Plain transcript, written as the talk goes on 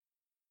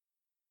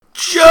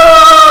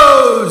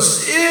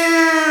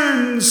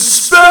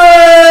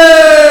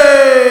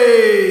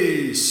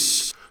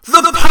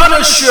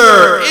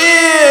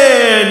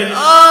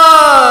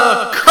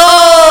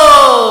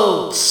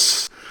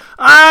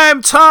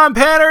Tom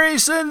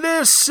Panarese, and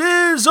this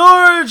is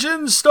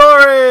Origin Story!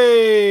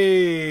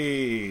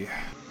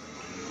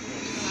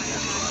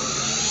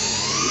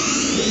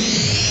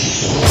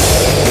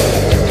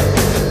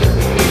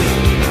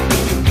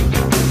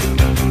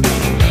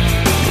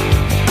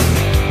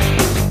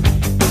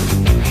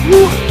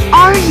 Who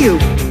are you?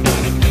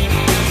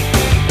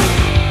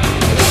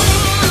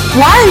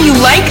 Why are you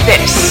like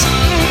this?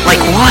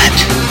 Like what?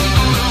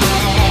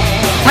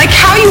 Like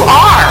how you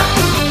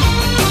are?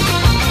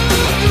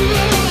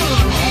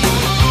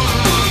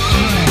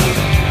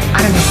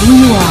 I don't know who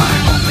you are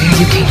or where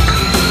you came from.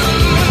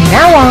 From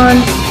now on,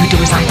 you do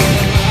as I tell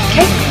you,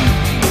 okay?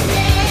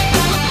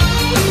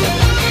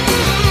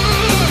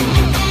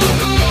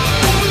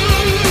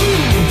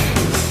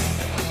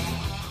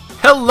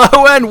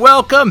 Hello and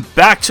welcome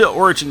back to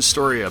Origin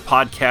Story, a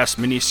podcast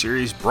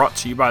miniseries brought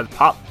to you by the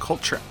Pop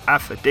Culture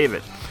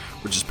Affidavit,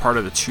 which is part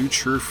of the Two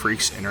True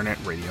Freaks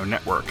Internet Radio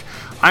Network.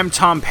 I'm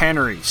Tom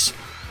Panarese,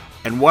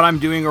 and what I'm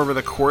doing over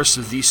the course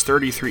of these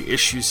 33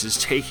 issues is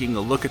taking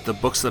a look at the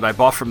books that I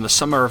bought from the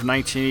summer of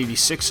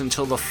 1986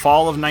 until the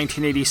fall of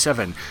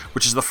 1987,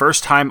 which is the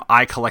first time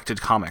I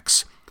collected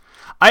comics.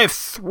 I have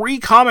 3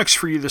 comics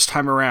for you this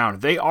time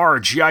around. They are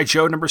G.I.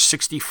 Joe number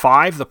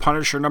 65, The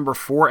Punisher number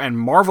 4, and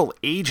Marvel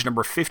Age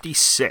number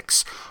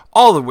 56,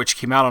 all of which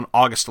came out on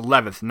August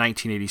 11th,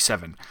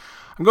 1987.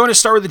 I'm going to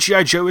start with the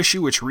G.I. Joe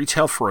issue, which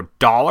retailed for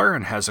 $1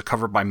 and has a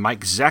cover by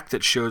Mike Zeck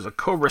that shows a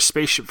Cobra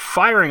spaceship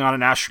firing on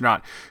an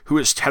astronaut who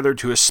is tethered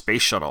to a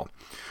space shuttle.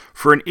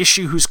 For an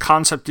issue whose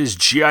concept is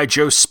G.I.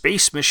 Joe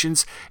space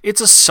missions,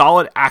 it's a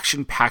solid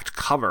action-packed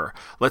cover.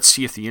 Let's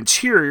see if the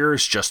interior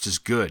is just as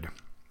good.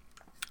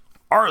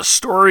 Our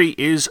story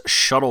is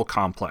Shuttle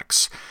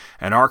Complex,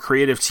 and our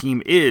creative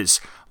team is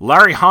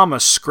Larry Hama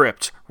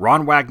script,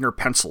 Ron Wagner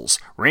pencils,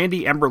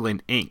 Randy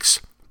Emberlin inks,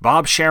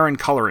 Bob Sharon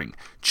coloring,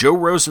 Joe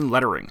Rosen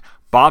lettering,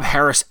 Bob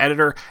Harris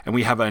editor, and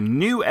we have a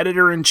new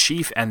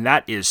editor-in-chief, and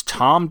that is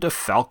Tom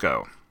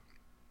DeFalco.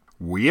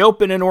 We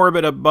open in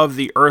orbit above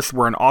the Earth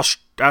where an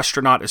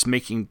astronaut is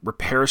making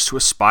repairs to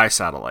a spy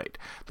satellite.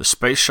 The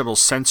space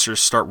shuttle's sensors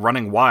start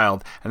running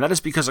wild, and that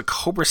is because a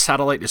Cobra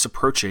satellite is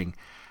approaching,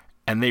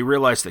 and they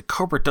realize that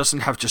Cobra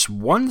doesn't have just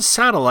one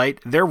satellite,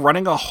 they're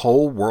running a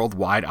whole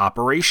worldwide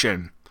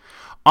operation.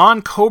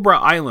 On Cobra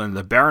Island,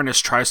 the Baroness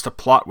tries to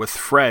plot with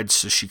Fred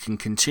so she can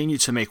continue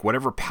to make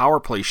whatever power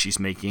play she's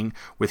making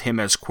with him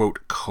as,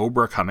 quote,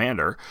 Cobra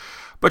Commander,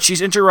 but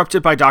she's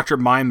interrupted by Dr.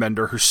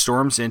 Mindbender, who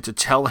storms in to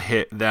tell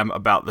them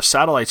about the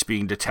satellites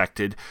being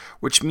detected,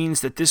 which means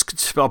that this could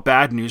spell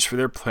bad news for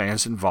their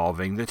plans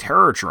involving the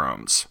Terror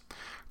Drones.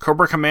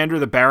 Cobra Commander,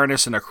 the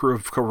Baroness, and a crew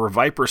of Cobra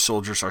Viper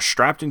soldiers are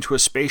strapped into a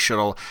space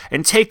shuttle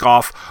and take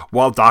off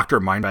while Dr.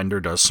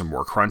 Mindbender does some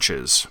more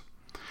crunches.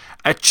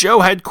 At Joe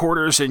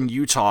headquarters in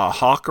Utah,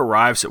 Hawk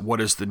arrives at what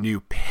is the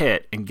new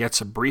pit and gets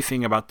a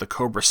briefing about the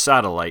Cobra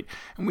satellite,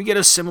 and we get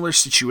a similar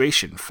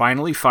situation,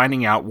 finally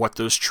finding out what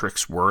those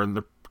tracks were in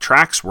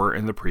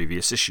the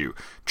previous issue,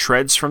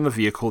 treads from the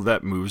vehicle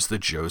that moves the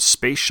Joe's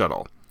space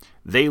shuttle.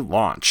 They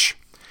launch.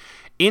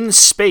 In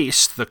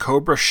space, the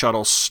Cobra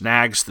shuttle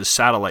snags the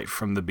satellite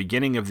from the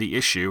beginning of the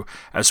issue,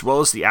 as well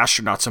as the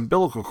astronaut's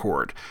umbilical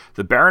cord.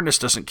 The Baroness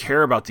doesn't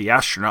care about the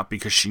astronaut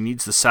because she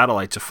needs the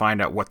satellite to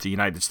find out what the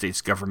United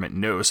States government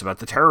knows about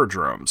the terror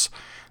drones.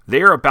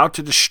 They are about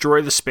to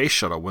destroy the space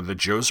shuttle when the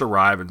Joes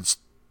arrive and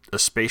a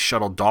space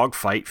shuttle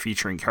dogfight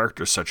featuring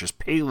characters such as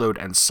Payload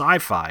and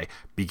Sci-Fi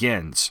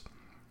begins.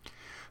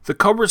 The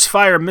Cobras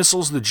fire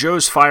missiles, the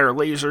Joes fire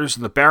lasers,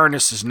 and the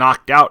Baroness is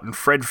knocked out and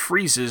Fred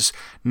freezes,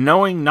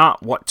 knowing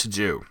not what to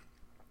do.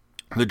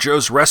 The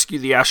Joes rescue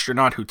the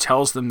astronaut who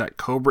tells them that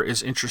Cobra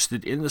is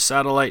interested in the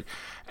satellite,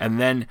 and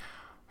then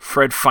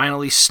Fred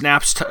finally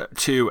snaps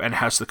to and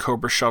has the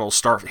Cobra shuttle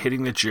start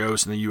hitting the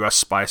Joes and the U.S.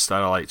 spy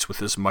satellites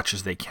with as much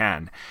as they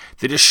can.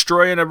 They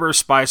destroy a number of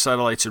spy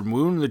satellites and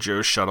wound the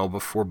Joes shuttle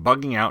before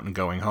bugging out and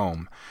going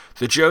home.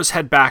 The Joes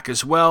head back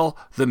as well,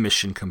 the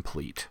mission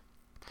complete.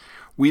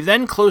 We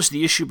then close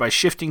the issue by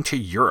shifting to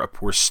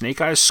Europe, where Snake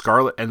Eyes,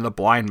 Scarlet, and the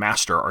Blind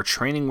Master are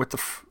training with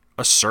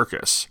a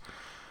circus.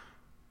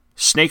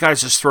 Snake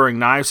Eyes is throwing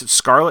knives at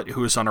Scarlet,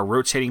 who is on a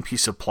rotating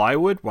piece of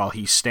plywood, while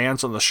he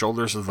stands on the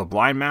shoulders of the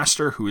Blind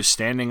Master, who is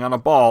standing on a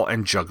ball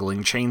and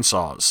juggling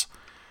chainsaws.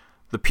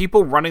 The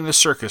people running the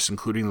circus,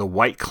 including the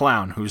White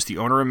Clown, who is the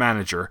owner and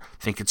manager,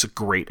 think it's a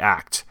great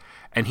act,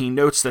 and he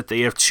notes that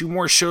they have 2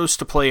 more shows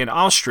to play in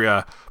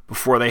Austria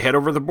before they head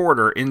over the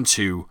border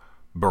into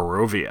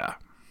Barovia.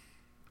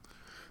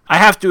 I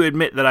have to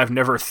admit that I've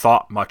never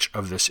thought much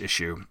of this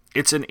issue.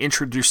 It's an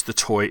introduce the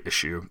toy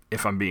issue,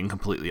 if I'm being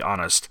completely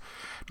honest.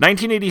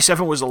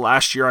 1987 was the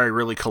last year I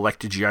really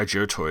collected G.I.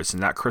 Joe toys,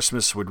 and that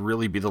Christmas would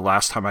really be the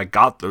last time I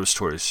got those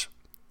toys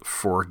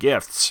for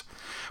gifts.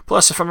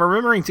 Plus, if I'm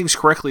remembering things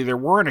correctly, there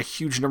weren't a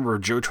huge number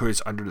of Joe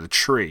toys under the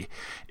tree.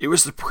 It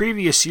was the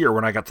previous year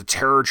when I got the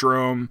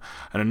Terrordrome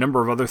and a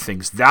number of other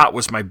things. That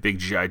was my big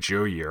G.I.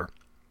 Joe year.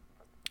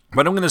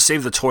 But I'm going to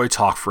save the toy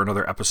talk for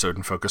another episode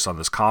and focus on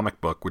this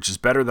comic book, which is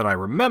better than I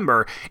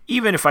remember,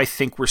 even if I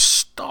think we're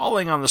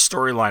stalling on the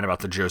storyline about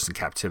the Joes in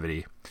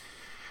captivity.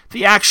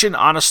 The action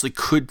honestly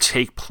could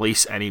take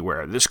place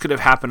anywhere. This could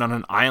have happened on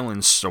an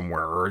island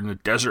somewhere, or in a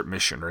desert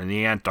mission, or in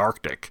the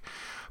Antarctic.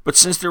 But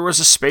since there was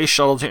a space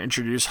shuttle to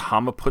introduce,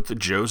 Hama put the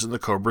Joes and the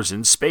Cobras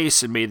in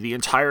space and made the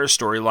entire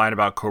storyline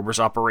about Cobra's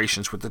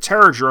operations with the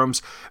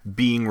Terrordromes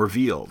being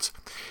revealed.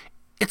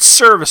 It's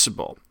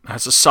serviceable. It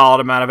has a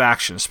solid amount of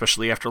action,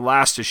 especially after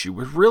last issue,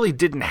 which really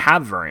didn't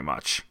have very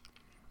much.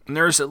 And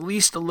there is at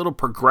least a little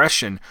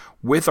progression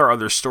with our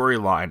other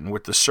storyline and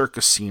with the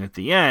circus scene at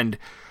the end,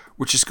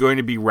 which is going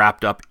to be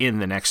wrapped up in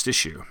the next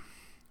issue.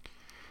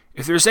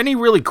 If there's any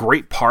really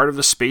great part of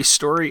the space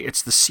story,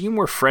 it's the scene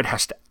where Fred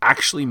has to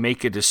actually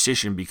make a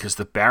decision because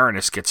the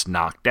Baroness gets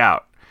knocked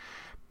out.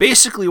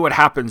 Basically what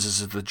happens is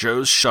that the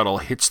Joe's shuttle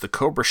hits the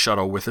Cobra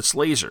shuttle with its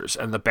lasers,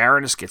 and the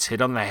Baroness gets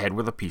hit on the head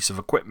with a piece of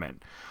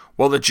equipment.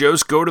 While the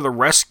Joes go to the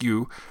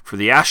rescue for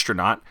the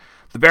astronaut,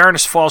 the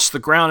Baroness falls to the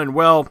ground, and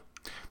well,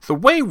 the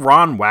way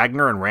Ron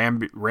Wagner and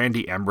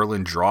Randy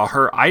Emberlin draw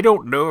her, I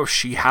don't know if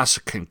she has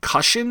a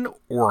concussion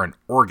or an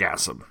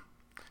orgasm.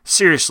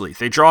 Seriously,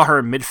 they draw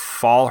her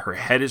mid-fall, her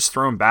head is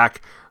thrown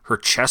back, her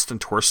chest and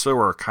torso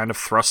are kind of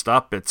thrust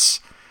up. It's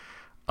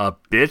a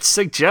bit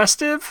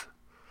suggestive,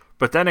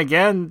 but then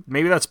again,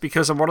 maybe that's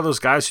because I'm one of those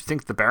guys who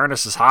think the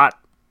Baroness is hot.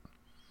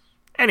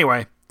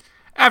 Anyway,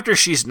 after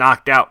she's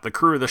knocked out, the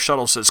crew of the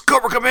shuttle says,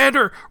 "Cobra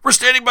Commander, we're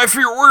standing by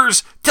for your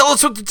orders. Tell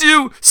us what to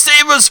do.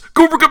 Save us,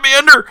 Cobra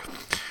Commander."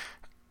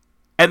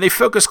 And they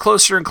focus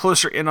closer and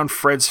closer in on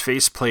Fred's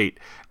faceplate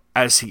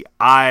as his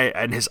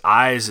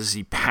eyes as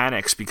he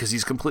panics because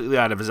he's completely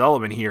out of his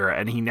element here,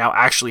 and he now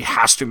actually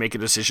has to make a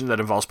decision that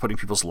involves putting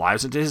people's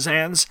lives into his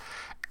hands.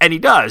 And he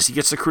does. He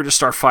gets the crew to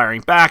start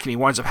firing back, and he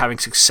winds up having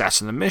success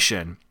in the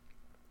mission.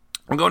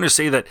 I'm going to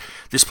say that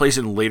this plays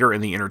in later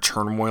in the inner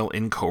turmoil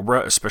in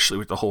Cobra, especially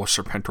with the whole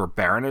Serpentor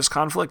Baroness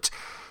conflict,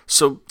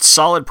 so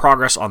solid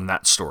progress on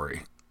that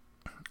story.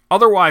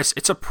 Otherwise,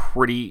 it's a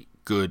pretty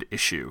good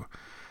issue.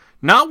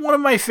 Not one of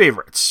my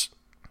favorites,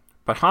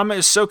 but Hama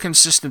is so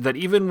consistent that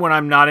even when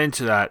I'm not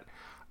into that,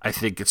 I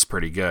think it's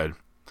pretty good.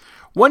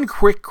 One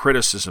quick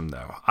criticism,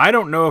 though. I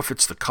don't know if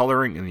it's the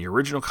coloring in the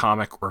original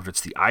comic or if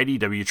it's the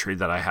IDW trade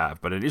that I have,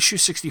 but in issue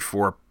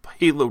 64,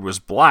 Payload was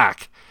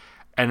black,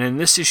 and in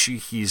this issue,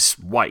 he's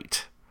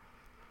white.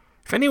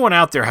 If anyone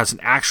out there has an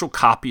actual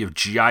copy of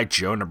G.I.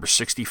 Joe number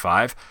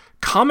 65,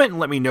 comment and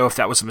let me know if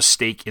that was a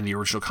mistake in the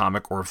original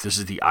comic or if this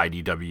is the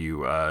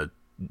IDW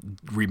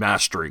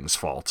remastering's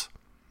fault.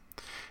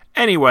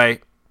 Anyway,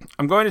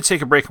 I'm going to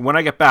take a break, and when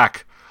I get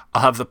back,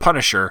 I'll have The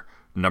Punisher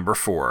number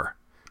 4.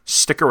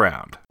 Stick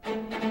around.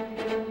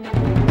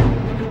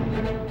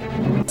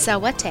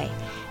 Sawate.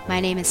 My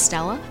name is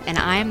Stella, and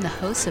I am the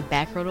host of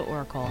Batgirl to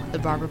Oracle, the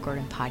Barbara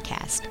Gordon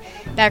podcast.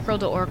 Batgirl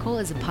to Oracle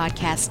is a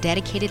podcast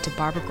dedicated to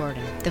Barbara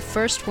Gordon, the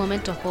first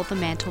woman to hold the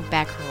mantle of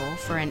Batgirl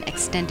for an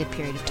extended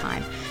period of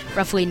time,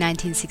 roughly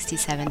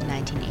 1967 to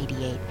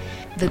 1988.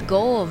 The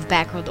goal of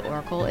Batgirl to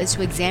Oracle is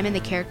to examine the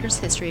character's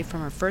history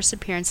from her first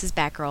appearance as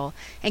Batgirl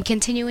and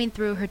continuing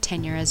through her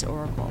tenure as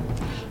Oracle.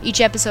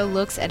 Each episode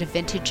looks at a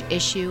vintage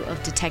issue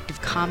of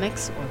Detective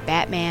Comics or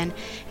Batman,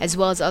 as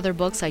well as other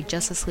books like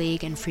Justice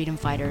League and Freedom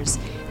Fighters,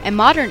 and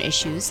modern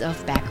issues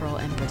of Batgirl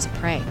and Birds of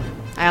Prey.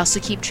 I also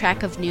keep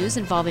track of news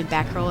involving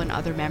Batgirl and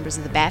other members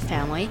of the Bat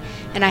family,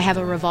 and I have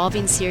a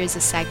revolving series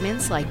of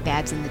segments like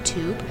Babs in the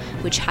Tube,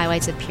 which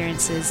highlights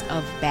appearances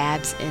of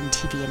Babs in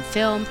TV and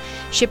film,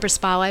 Shipper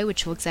Spotlight,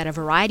 which looks at a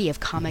variety of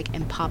comic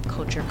and pop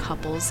culture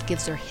couples,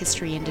 gives their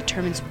history, and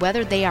determines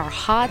whether they are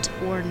hot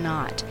or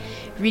not,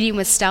 Reading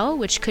with Stella,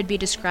 which could be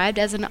described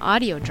as an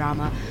audio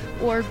drama,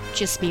 or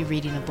just me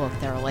reading a book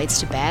that relates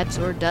to Babs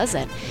or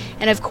doesn't,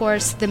 and of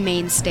course, the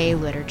mainstay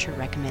literature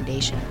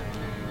recommendation.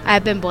 I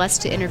have been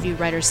blessed to interview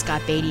writers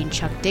Scott Beatty and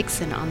Chuck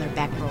Dixon on their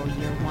Batgirl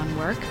Year 1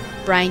 work,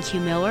 Brian Q.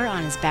 Miller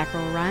on his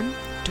Batgirl run,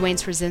 Dwayne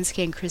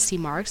Swarzynski and Christy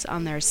Marks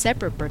on their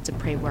separate Birds of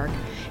Prey work,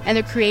 and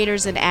the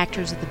creators and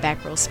actors of the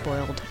Batgirl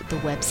Spoiled, the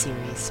web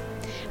series.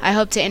 I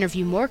hope to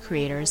interview more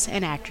creators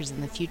and actors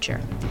in the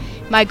future.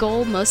 My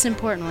goal, most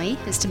importantly,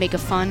 is to make a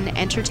fun,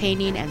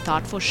 entertaining, and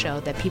thoughtful show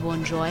that people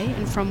enjoy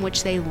and from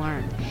which they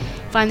learn.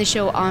 Find the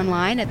show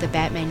online at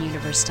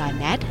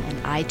thebatmanuniverse.net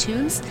and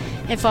iTunes,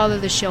 and follow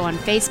the show on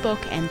Facebook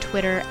and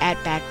Twitter at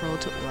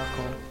Batgirl to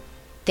Oracle.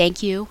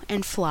 Thank you,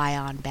 and fly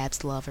on,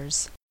 Babs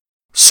lovers.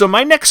 So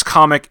my next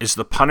comic is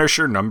The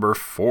Punisher number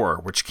 4,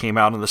 which came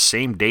out on the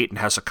same date and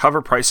has a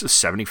cover price of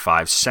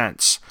 75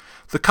 cents.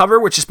 The cover,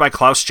 which is by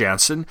Klaus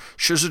Janson,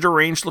 shows a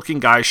deranged-looking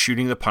guy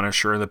shooting the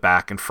Punisher in the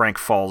back and Frank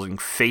falling,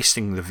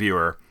 facing the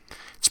viewer.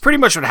 It's pretty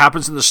much what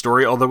happens in the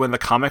story, although in the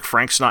comic,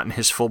 Frank's not in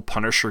his full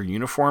Punisher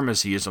uniform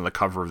as he is on the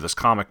cover of this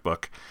comic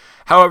book.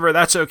 However,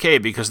 that's okay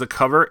because the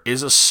cover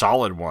is a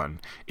solid one.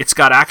 It's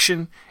got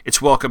action,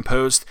 it's well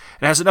composed,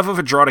 and has enough of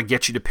a draw to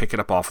get you to pick it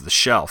up off the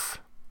shelf.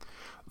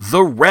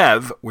 The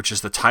Rev, which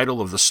is the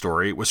title of the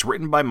story, was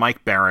written by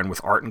Mike Barron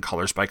with art and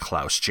colors by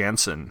Klaus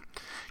Janson.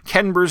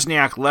 Ken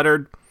Brusniak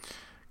lettered.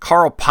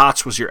 Carl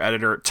Potts was your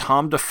editor.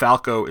 Tom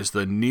DeFalco is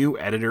the new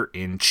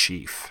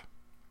editor-in-chief.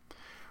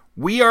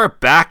 We are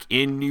back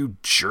in New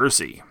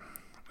Jersey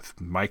with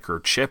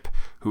Microchip,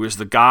 who is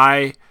the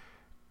guy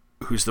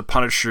who's the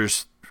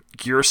Punisher's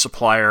gear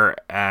supplier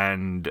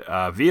and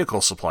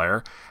vehicle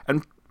supplier,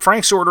 and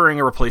Frank's ordering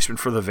a replacement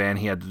for the van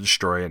he had to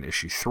destroy in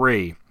issue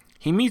 3.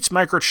 He meets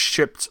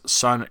Microchip's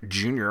son,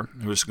 Junior,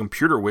 who is a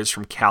computer whiz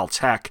from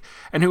Caltech,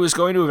 and who is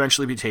going to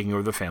eventually be taking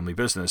over the family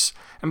business.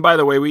 And by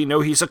the way, we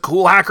know he's a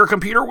cool hacker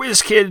computer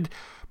whiz kid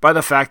by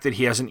the fact that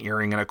he has an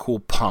earring and a cool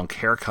punk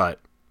haircut.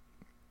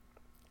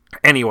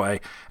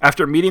 Anyway,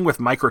 after meeting with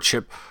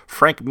Microchip,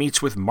 Frank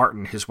meets with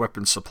Martin, his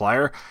weapons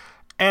supplier,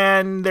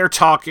 and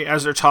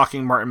as they're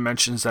talking, Martin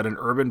mentions that an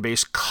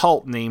urban-based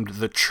cult named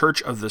the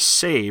Church of the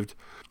Saved,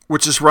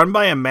 which is run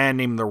by a man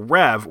named the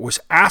Rev, was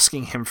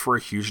asking him for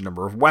a huge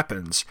number of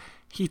weapons.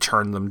 He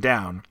turned them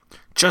down.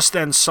 Just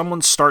then,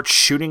 someone starts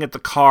shooting at the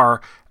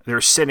car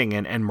they're sitting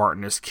in, and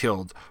Martin is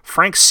killed.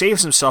 Frank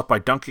saves himself by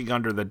dunking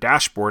under the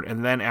dashboard,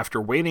 and then,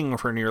 after waiting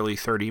for nearly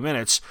 30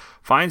 minutes,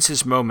 finds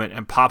his moment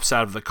and pops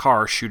out of the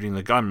car, shooting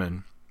the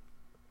gunman.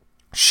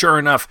 Sure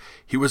enough,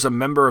 he was a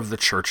member of the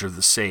Church of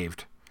the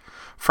Saved.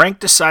 Frank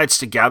decides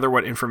to gather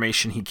what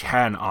information he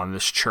can on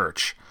this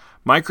church.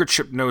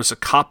 Microchip knows a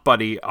cop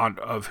buddy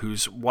of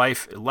whose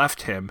wife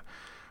left him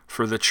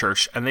for the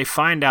church, and they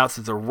find out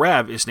that the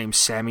Rev is named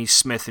Sammy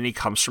Smith, and he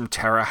comes from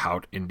Terre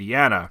Haute,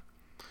 Indiana.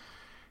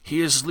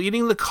 He is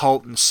leading the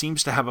cult and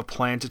seems to have a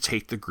plan to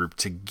take the group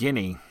to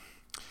Guinea.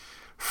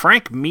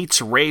 Frank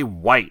meets Ray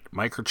White,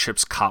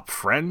 Microchip's cop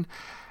friend,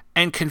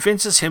 and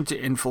convinces him to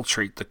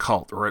infiltrate the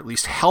cult, or at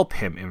least help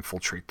him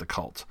infiltrate the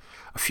cult.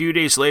 A few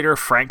days later,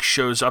 Frank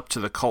shows up to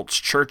the cult's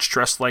church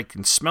dressed like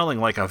and smelling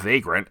like a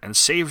vagrant and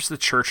saves the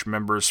church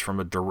members from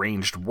a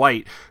deranged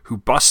White who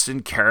busts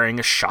in carrying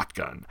a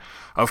shotgun.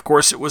 Of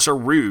course, it was a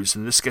ruse,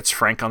 and this gets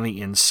Frank on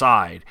the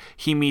inside.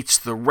 He meets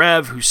the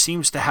Rev, who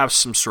seems to have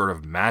some sort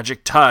of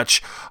magic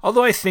touch,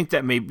 although I think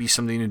that may be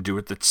something to do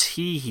with the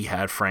tea he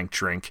had Frank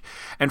drink,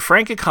 and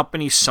Frank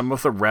accompanies some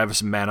of the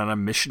Rev's men on a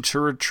mission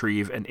to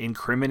retrieve an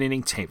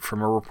incriminating tape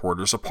from a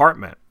reporter's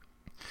apartment.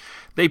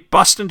 They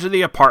bust into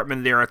the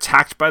apartment, they are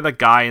attacked by the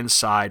guy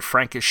inside,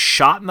 Frank is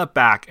shot in the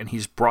back, and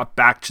he's brought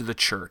back to the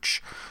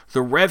church.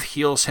 The Rev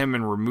heals him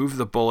and removes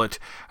the bullet,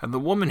 and the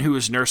woman who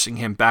is nursing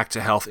him back to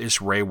health is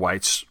Ray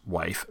White's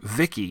wife,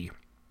 Vicky.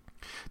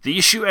 The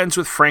issue ends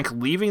with Frank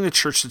leaving the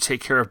church to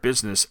take care of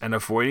business and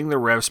avoiding the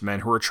Rev's men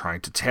who are trying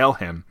to tail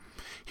him.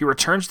 He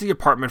returns to the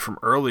apartment from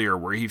earlier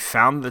where he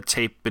found the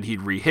tape but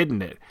he'd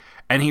rehidden it,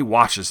 and he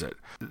watches it.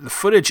 The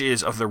footage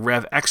is of the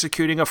Rev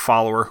executing a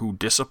follower who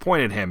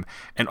disappointed him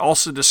and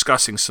also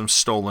discussing some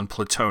stolen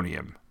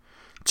plutonium.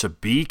 To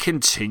be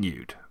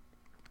continued.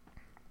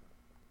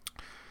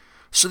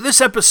 So this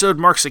episode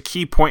marks a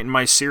key point in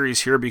my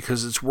series here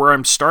because it's where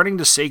I'm starting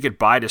to say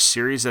goodbye to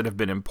series that have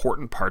been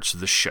important parts of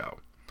the show.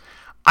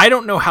 I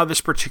don't know how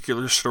this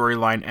particular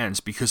storyline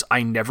ends because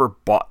I never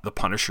bought The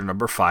Punisher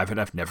number 5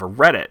 and I've never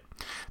read it.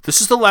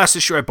 This is the last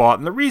issue I bought,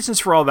 and the reasons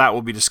for all that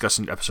will be discussed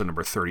in episode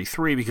number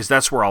 33 because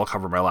that's where I'll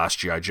cover my last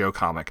G.I. Joe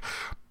comic.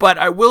 But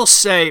I will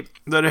say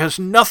that it has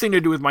nothing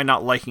to do with my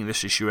not liking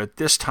this issue at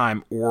this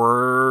time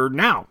or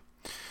now.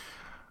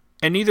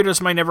 And neither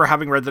does my never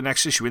having read the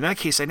next issue. In that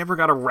case, I never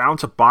got around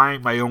to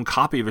buying my own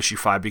copy of issue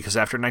 5 because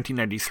after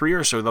 1993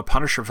 or so, The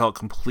Punisher felt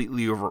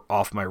completely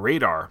off my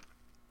radar.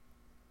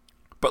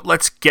 But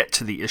let's get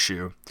to the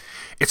issue.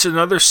 It's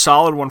another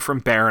solid one from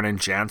Baron and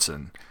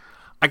Janson.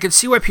 I can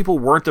see why people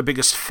weren't the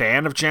biggest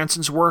fan of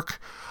Janson's work,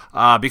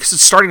 because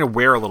it's starting to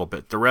wear a little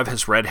bit. The Rev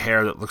has red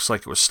hair that looks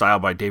like it was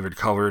styled by David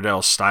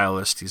Coverdale's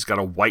stylist. He's got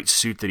a white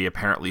suit that he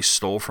apparently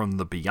stole from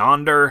the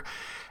Beyonder.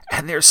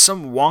 And there's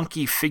some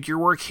wonky figure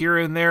work here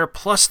and there.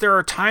 Plus, there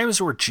are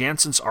times where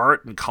Janson's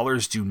art and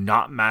colors do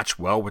not match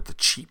well with the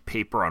cheap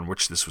paper on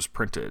which this was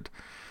printed.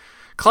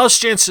 Klaus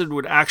Janson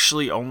would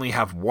actually only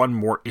have one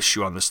more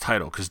issue on this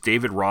title, because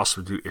David Ross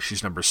would do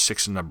issues number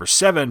 6 and number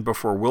 7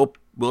 before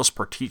Willis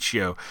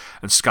Porticcio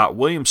and Scott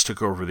Williams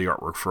took over the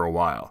artwork for a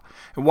while.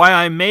 And while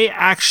I may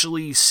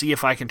actually see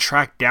if I can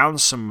track down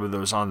some of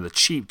those on the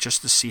cheap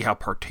just to see how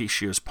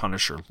Porticcio's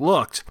Punisher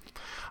looked,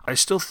 I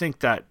still think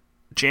that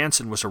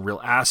Janson was a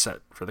real asset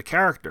for the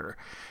character.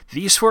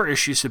 These 4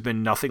 issues have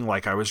been nothing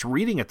like I was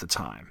reading at the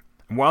time.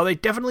 And while they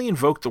definitely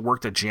invoke the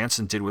work that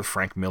Janson did with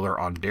Frank Miller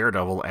on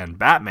Daredevil and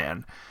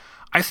Batman,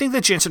 I think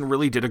that Janson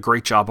really did a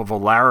great job of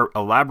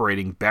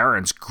elaborating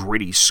Baron's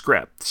gritty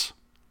scripts.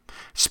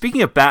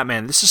 Speaking of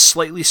Batman, this is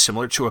slightly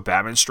similar to a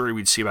Batman story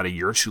we'd see about a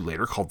year or two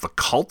later called The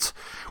Cult,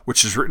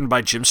 which is written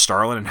by Jim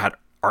Starlin and had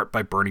art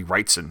by Bernie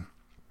Wrightson.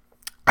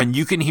 And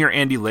you can hear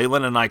Andy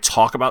Leyland and I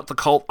talk about The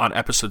Cult on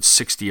episode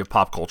 60 of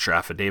Pop Culture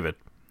Affidavit.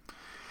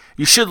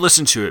 You should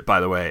listen to it, by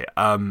the way.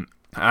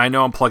 I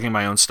know I'm plugging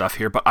my own stuff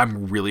here, but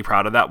I'm really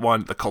proud of that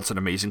one. The Cult's an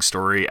amazing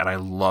story, and I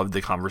loved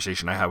the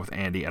conversation I had with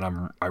Andy,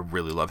 and I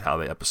really loved how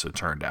the episode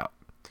turned out.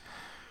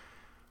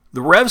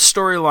 The Rev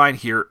storyline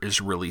here is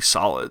really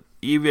solid,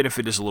 even if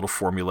it is a little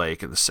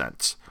formulaic in the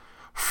sense.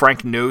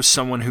 Frank knows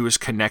someone who is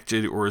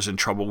connected or is in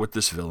trouble with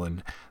this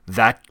villain.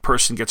 That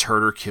person gets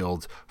hurt or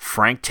killed.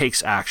 Frank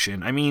takes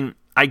action. I mean,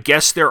 I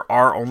guess there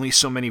are only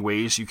so many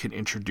ways you can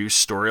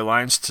introduce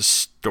storylines to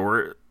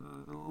store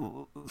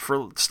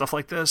for stuff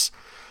like this.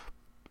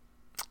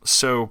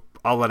 So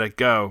I'll let it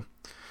go.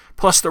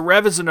 Plus, the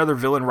Rev is another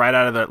villain right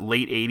out of that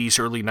late 80s,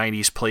 early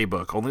 90s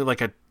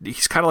playbook.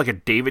 He's kind of like a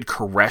David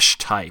Koresh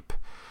type.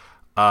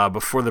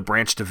 Before the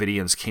Branch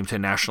Davidians came to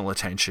national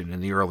attention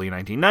in the early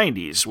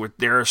 1990s with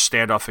their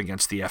standoff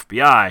against the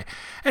FBI.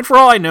 And for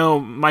all I know,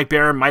 Mike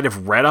Barron might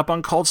have read up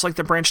on cults like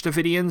the Branch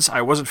Davidians.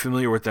 I wasn't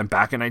familiar with them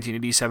back in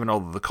 1987,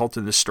 although the cult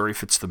in this story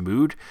fits the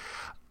mood.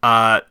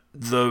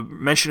 The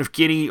mention of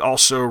Guinea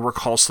also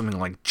recalls something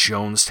like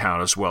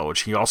Jonestown as well,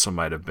 which he also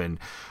might have been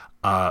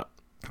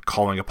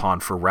calling upon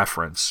for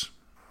reference.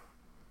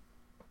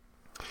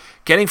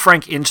 Getting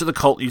Frank into the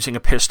cult using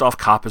a pissed-off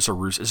cop as a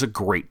ruse is a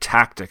great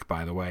tactic,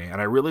 by the way,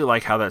 and I really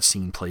like how that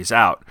scene plays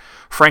out.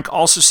 Frank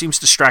also seems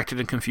distracted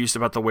and confused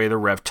about the way the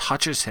Rev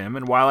touches him,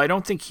 and while I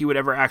don't think he would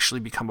ever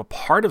actually become a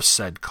part of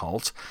said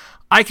cult,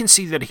 I can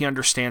see that he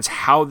understands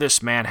how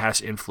this man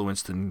has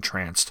influenced and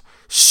entranced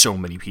so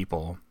many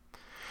people.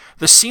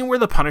 The scene where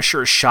the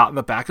Punisher is shot in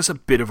the back is a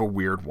bit of a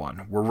weird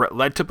one. We're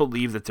led to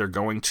believe that they're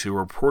going to a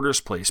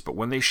reporter's place, but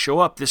when they show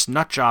up, this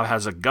nutjob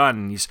has a gun,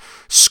 and he's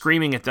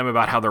screaming at them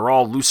about how they're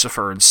all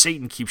Lucifer, and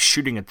Satan keeps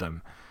shooting at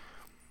them.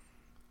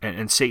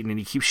 And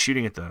he keeps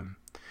shooting at them.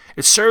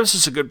 It serves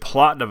as a good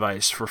plot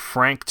device for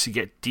Frank to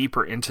get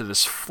deeper into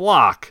this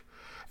flock,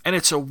 and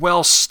it's a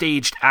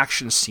well-staged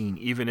action scene,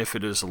 even if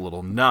it is a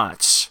little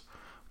nuts.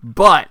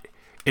 But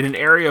in an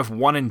area of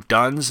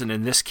one-and-dones, and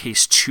in this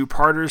case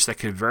two-parters that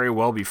could very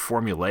well be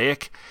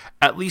formulaic,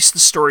 at least the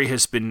story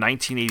has been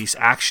 1980s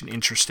action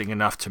interesting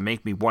enough to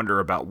make me wonder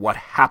about what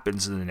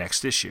happens in the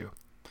next issue.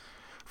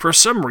 For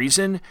some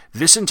reason,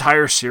 this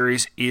entire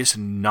series is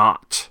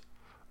not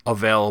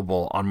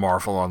available on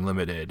Marvel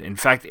Unlimited. In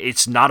fact,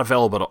 it's not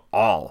available at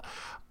all.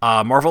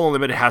 Marvel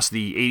Unlimited has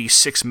the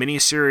 86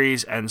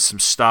 miniseries and some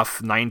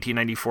stuff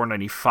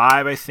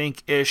 1994-95, I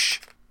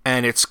think-ish.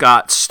 And it's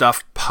got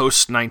stuff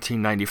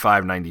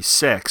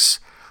post-1995-96.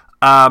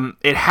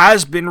 It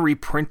has been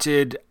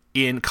reprinted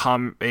in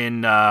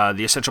The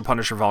Essential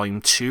Punisher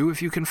Volume 2,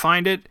 if you can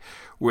find it.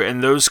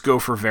 And those go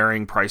for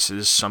varying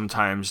prices.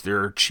 Sometimes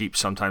they're cheap,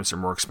 sometimes they're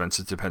more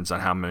expensive. Depends on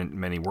how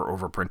many were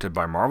overprinted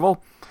by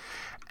Marvel.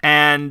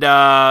 And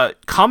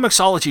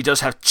Comixology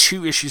does have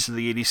 2 issues of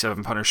the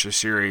 87 Punisher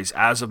series.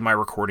 As of my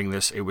recording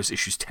this, it was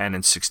issues 10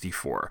 and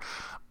 64.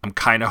 I'm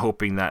kind of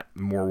hoping that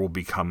more will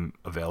become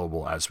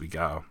available as we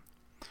go.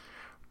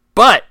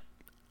 But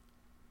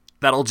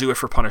that'll do it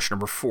for Punisher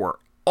number 4.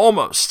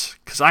 Almost,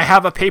 because I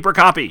have a paper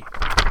copy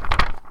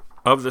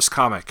of this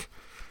comic.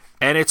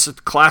 And it's a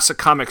classic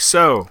comic,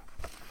 so...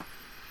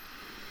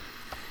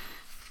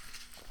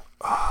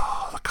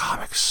 Oh, the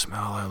comic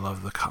smell. I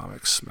love the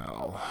comic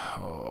smell.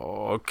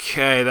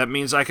 Okay, that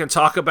means I can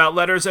talk about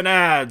letters and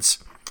ads.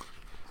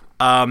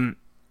 I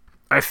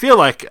feel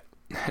like...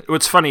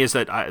 What's funny is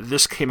that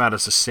this came out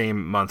as the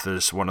same month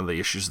as one of the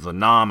issues of the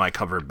Nom I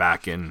covered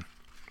back in,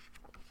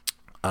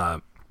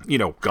 like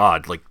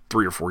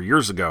 3 or 4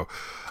 years ago,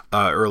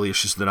 early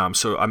issues of the Nom.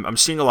 So I'm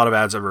seeing a lot of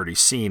ads I've already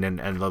seen, and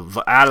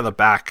the ad of the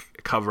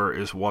back cover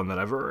is one that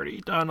I've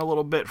already done a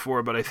little bit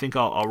for, but I think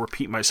I'll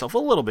repeat myself a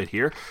little bit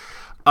here.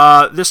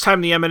 This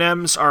time the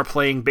M&Ms are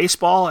playing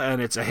baseball,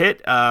 and it's a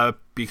hit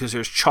because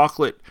there's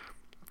chocolate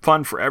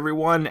fun for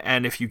everyone,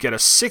 and if you get a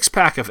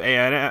 6-pack of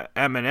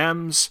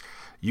M&Ms,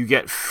 you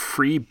get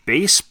free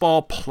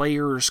baseball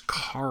players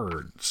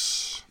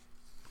cards.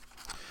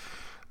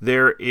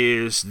 There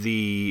is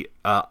the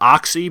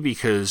Oxy,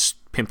 because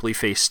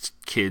pimply-faced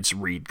kids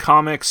read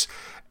comics.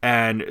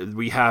 And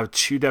we have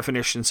 2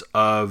 definitions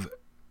of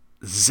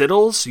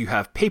zittles. You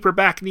have paper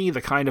acne,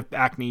 the kind of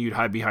acne you'd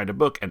hide behind a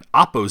book, and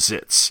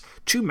opposites,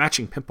 2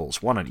 matching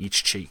pimples, 1 on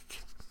each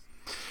cheek.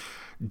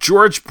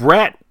 George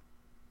Brett.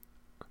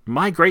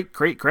 My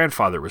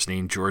great-great-grandfather was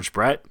named George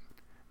Brett.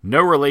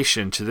 No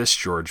relation to this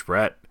George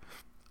Brett.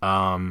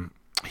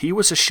 He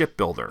was a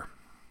shipbuilder.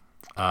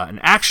 And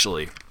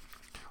actually,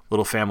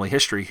 little family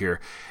history here.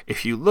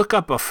 If you look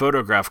up a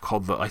photograph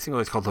called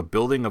the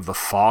Building of the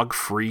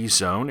Fog-Free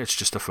Zone, it's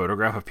just a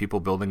photograph of people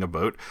building a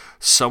boat.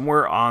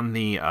 Somewhere on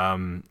the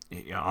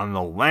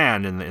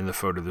land in the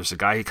photo, there's a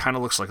guy. He kind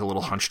of looks like a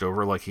little hunched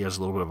over, like he has a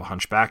little bit of a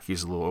hunchback.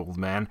 He's a little old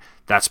man.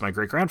 That's my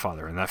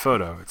great-grandfather in that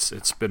photo.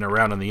 It's been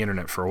around on the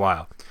internet for a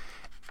while.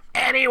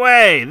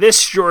 Anyway,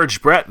 this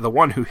George Brett, the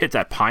one who hit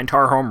that pine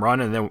tar home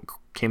run and then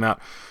came out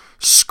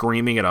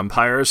screaming at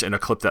umpires in a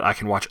clip that I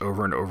can watch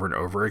over and over and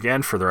over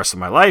again for the rest of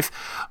my life,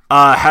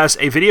 has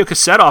a video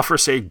cassette offer,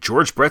 say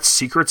George Brett's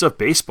Secrets of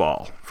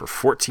Baseball for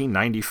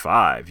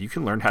 $14.95. You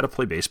can learn how to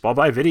play baseball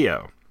by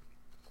video.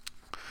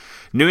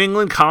 New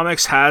England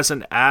Comics has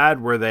an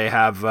ad where they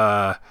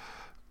have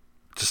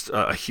just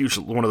a huge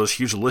one of those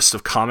huge lists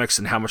of comics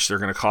and how much they're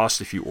going to cost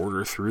if you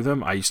order through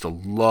them. I used to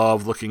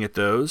love looking at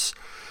those.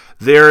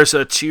 There's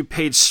a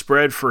 2-page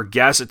spread for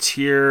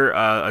Gazetteer,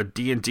 a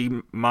D&D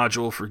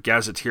module for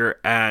Gazetteer,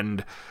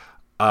 and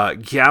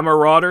Gamma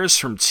Marauders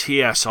from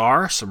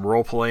TSR, some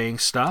role-playing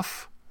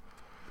stuff.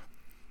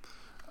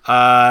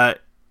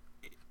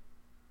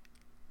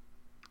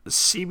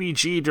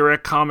 CBG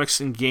Direct Comics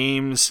and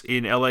Games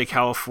in LA,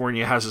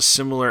 California has a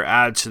similar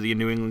ad to the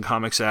New England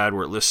Comics ad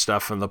where it lists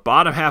stuff on the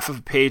bottom half of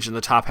a page and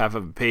the top half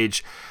of a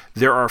page.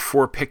 There are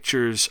 4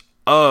 pictures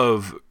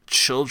of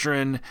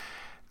children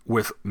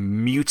with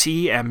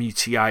Mutie,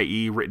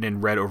 M-U-T-I-E, written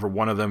in red over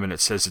one of them, and it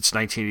says it's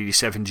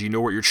 1987. Do you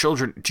know what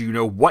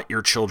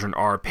your children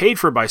are? Paid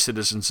for by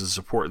citizens in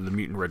support of the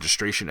Mutant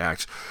Registration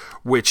Act,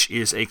 which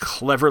is a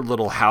clever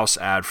little house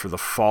ad for the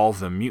Fall of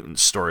the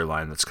Mutants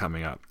storyline that's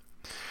coming up.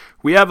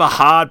 We have a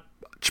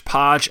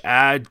hodgepodge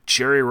ad.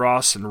 Jerry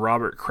Ross and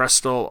Robert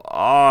Crystal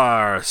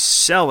are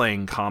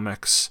selling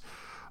comics.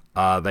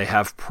 They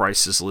have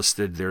prices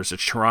listed. There's a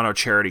Toronto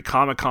Charity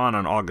Comic-Con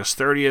on August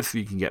 30th.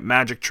 You can get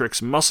Magic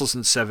Tricks, Muscles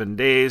in 7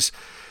 Days.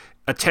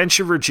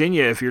 Attention,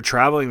 Virginia. If you're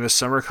traveling this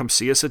summer, come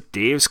see us at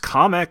Dave's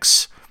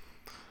Comics.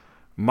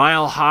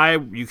 Mile High,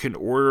 you can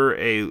order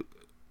a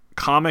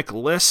comic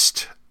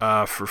list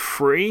for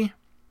free.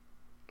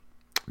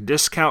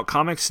 Discount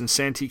Comics in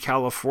Santee,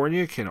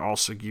 California can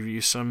also give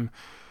you some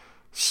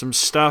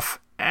stuff.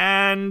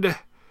 And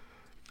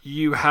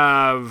you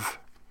have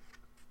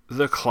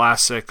the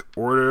classic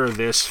Order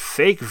This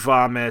Fake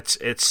Vomit,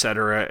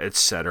 etc.,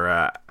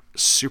 etc.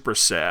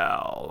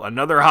 Supercell.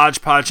 Another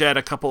hodgepodge ad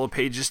a couple of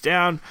pages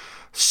down.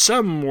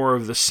 Some more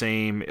of the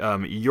same.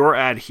 Your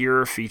ad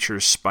here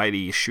features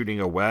Spidey shooting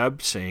a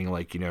web, saying,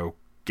 like,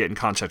 get in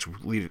contact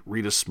with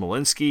Rita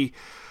Smolinski,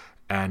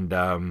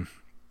 and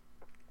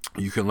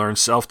you can learn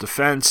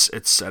self-defense,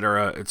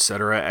 etc.,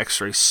 etc.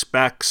 X-ray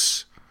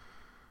specs,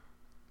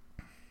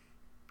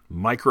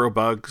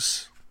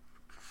 microbugs.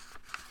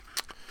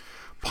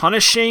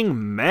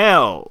 Punishing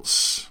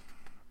Males.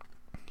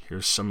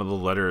 Here's some of the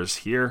letters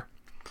here.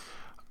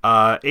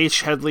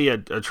 H. Headley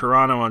at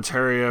Toronto,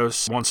 Ontario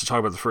wants to talk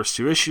about the first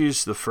 2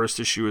 issues. The first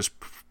issue is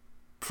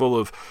full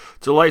of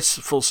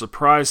delightful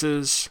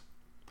surprises.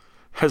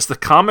 Has the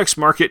comics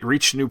market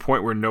reached a new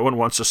point where no one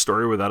wants a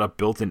story without a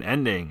built-in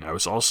ending? I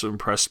was also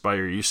impressed by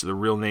your use of the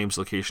real names,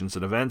 locations,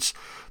 and events.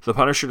 The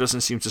Punisher doesn't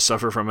seem to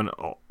suffer from an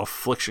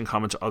affliction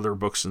common to other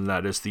books, and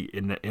that is the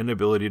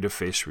inability to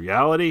face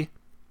reality.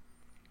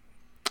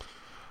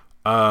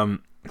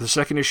 The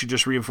second issue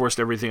just reinforced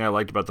everything I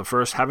liked about the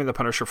first. Having the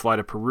Punisher fly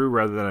to Peru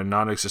rather than a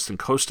non-existent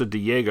Costa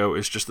Diego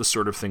is just the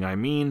sort of thing I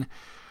mean.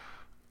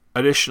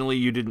 Additionally,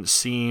 you didn't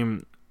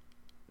seem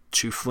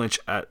to flinch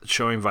at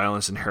showing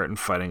violence inherent in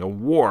fighting a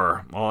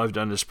war. All I've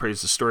done is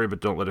praise the story, but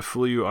don't let it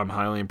fool you. I'm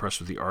highly impressed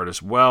with the art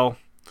as well.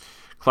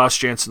 Klaus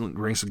Janson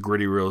brings the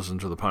gritty realism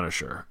to the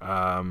Punisher.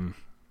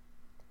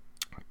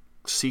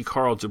 C.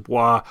 Carl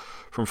Dubois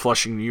from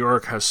Flushing, New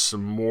York has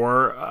some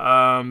more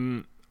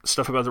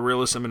stuff about the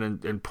realism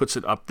and puts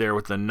it up there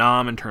with the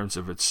Nam in terms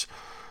of its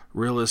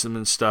realism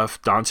and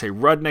stuff. Dante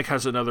Rudnick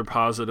has another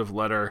positive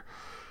letter.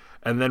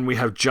 And then we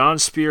have John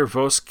Spear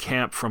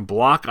Voskamp from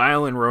Block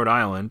Island, Rhode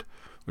Island,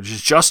 which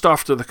is just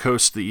off to the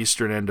coast, the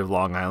eastern end of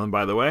Long Island,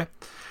 by the way.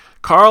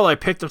 Carl, I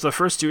picked up the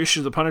first 2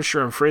 issues of The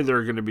Punisher. I'm afraid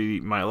they're going to be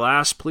my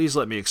last. Please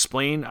let me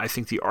explain. I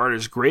think the art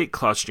is great.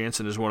 Klaus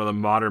Janson is one of the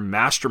modern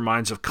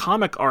masterminds of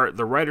comic art.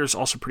 The writer is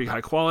also pretty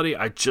high quality.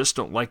 I just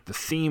don't like the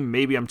theme.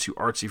 Maybe I'm too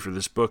artsy for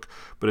this book,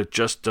 but it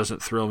just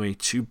doesn't thrill me.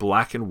 Too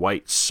black and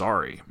white.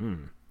 Sorry.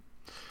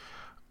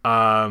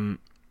 Bill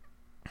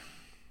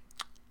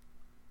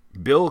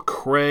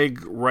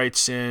Craig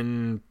writes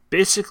in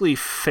basically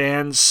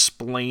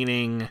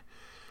fansplaining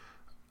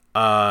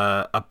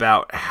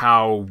about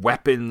how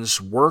weapons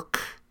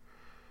work,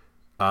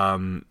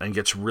 and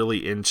gets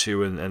really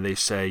into, and they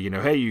say,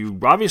 hey, you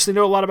obviously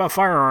know a lot about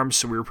firearms,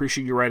 so we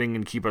appreciate you writing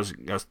and keep us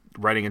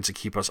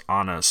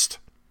honest,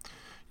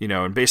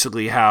 and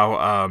basically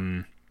how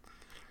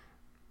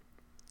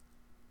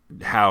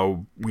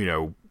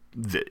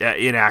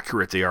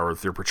inaccurate they are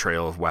with their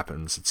portrayal of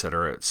weapons,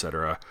 etc.,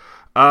 etc.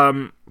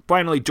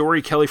 Finally,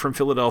 Dory Kelly from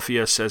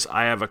Philadelphia says,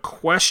 I have a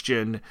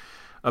question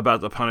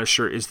about the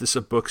Punisher. Is this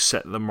a book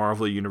set in the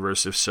Marvel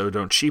Universe? If so,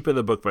 don't cheapen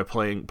the book by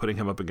putting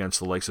him up against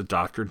the likes of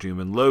Doctor Doom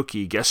and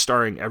Loki. Guest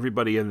starring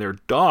everybody and their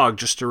dog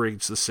just to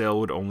raise the sale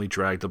would only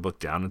drag the book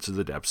down into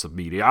the depths of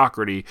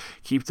mediocrity.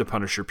 Keep the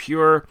Punisher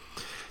pure.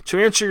 To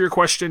answer your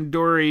question,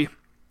 Dory,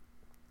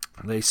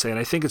 they say, and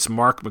I think it's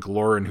Mark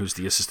McLaurin, who's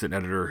the assistant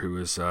editor, who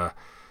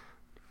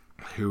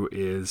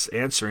is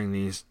answering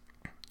these.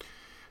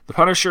 The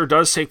Punisher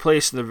does take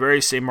place in the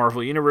very same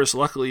Marvel Universe.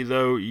 Luckily,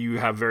 though, you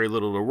have very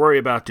little to worry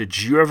about.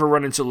 Did you ever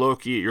run into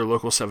Loki at your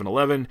local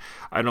 7-Eleven?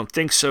 I don't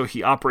think so.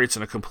 He operates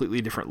on a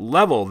completely different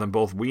level than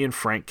both we and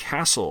Frank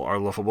Castle, our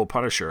lovable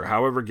Punisher.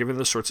 However, given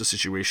the sorts of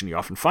situation he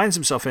often finds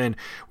himself in,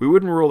 we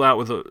wouldn't rule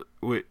out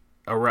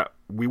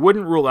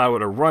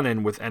a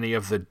run-in with any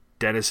of the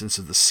denizens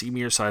of the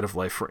seamier side of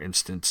life. For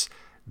instance,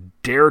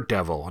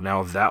 Daredevil.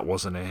 Now, if that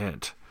wasn't a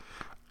hint.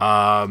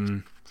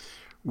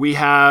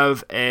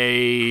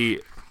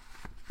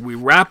 We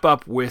wrap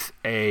up with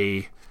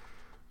a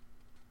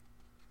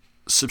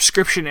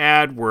subscription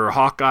ad where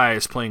Hawkeye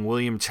is playing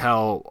William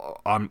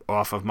Tell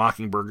off of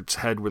Mockingbird's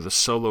head with a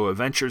solo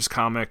Avengers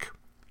comic.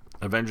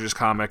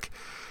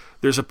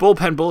 There's a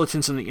bullpen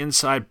bulletins on the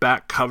inside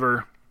back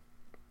cover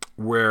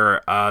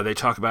where they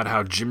talk about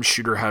how Jim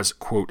Shooter has,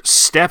 quote,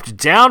 stepped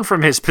down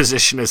from his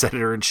position as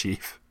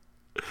editor-in-chief.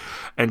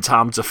 And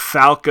Tom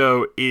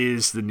DeFalco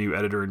is the new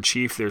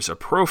editor-in-chief. There's a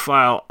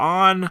profile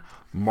on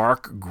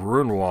Mark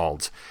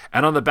Gruenwald.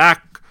 And on the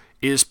back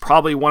is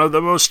probably one of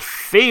the most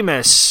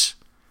famous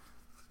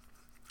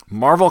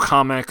Marvel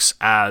Comics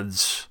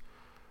ads,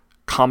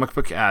 comic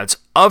book ads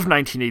of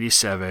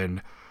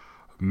 1987.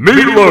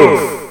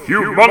 Meatloaf,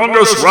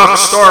 humongous rock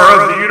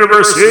star of the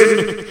universe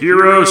in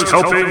Heroes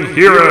Helping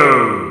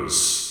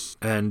Heroes.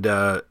 And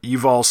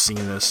you've all seen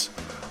this.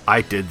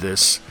 I did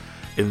this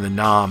in the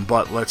Nom,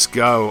 but let's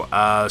go.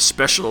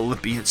 Special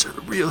Olympians are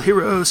real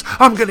heroes.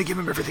 I'm going to give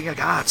them everything I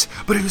got,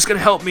 but who's going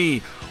to help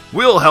me?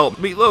 We'll help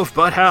Meatloaf,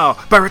 but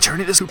how? By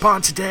returning this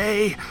coupon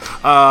today.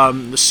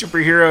 The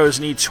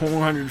superheroes need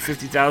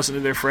 250,000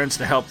 of their friends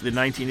to help the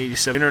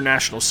 1987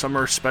 International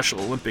Summer Special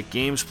Olympic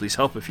Games. Please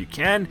help if you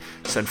can.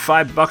 Send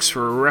 $5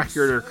 for a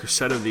record or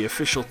cassette of the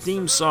official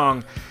theme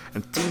song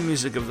and theme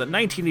music of the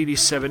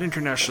 1987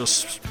 International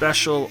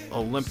Special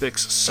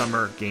Olympics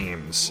Summer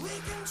Games.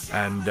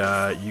 And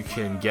you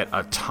can get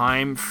a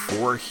Time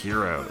for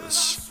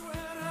Heroes.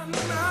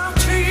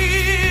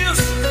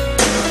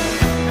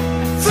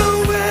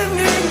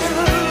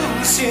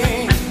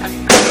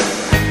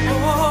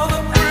 All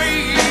the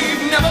brave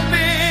never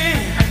been,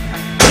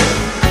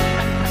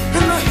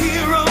 and the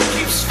hero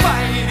keeps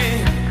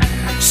fighting,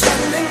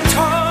 standing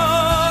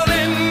tall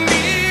in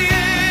the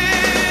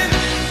end.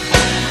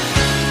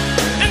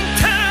 And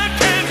time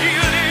can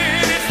heal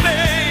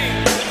anything,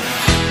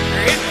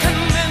 it can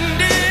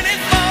mend any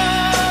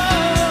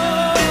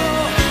fall.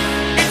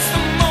 It's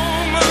the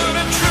moment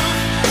of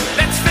truth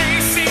that's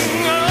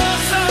facing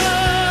us all.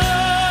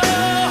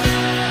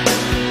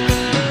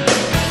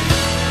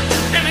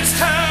 And it's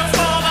time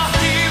for the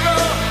hero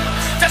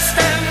to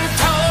stand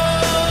tall.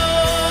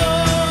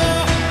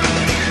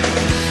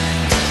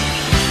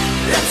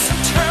 It's a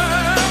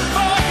time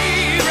for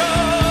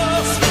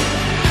heroes,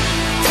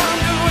 time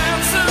to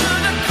answer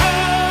the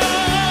call.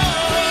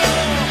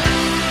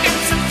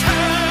 It's a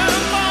time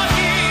for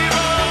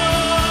heroes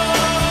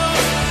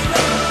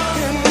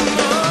in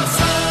the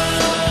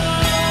soul.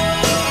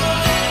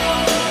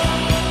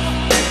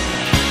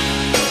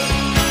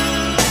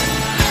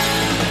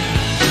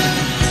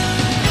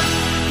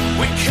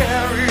 We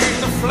carry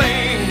the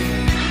flame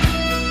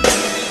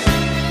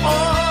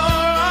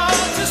all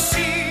to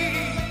see.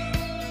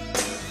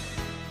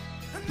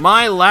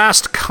 My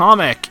last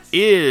comic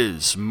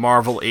is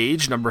Marvel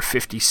Age number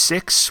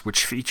 56,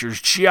 which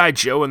features G.I.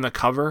 Joe in the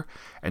cover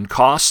and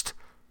cost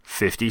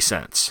 50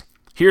 cents.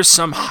 Here's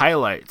some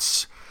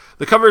highlights.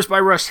 The cover is by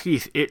Russ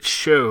Heath. It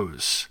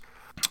shows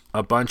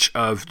a bunch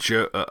of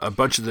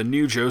the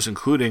new Joes,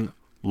 including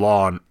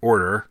Law and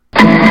Order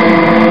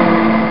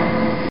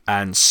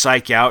and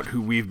Psych Out,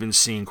 who we've been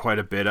seeing quite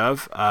a bit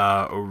of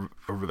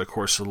over the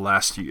course of the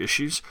last few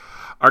issues.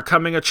 Our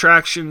coming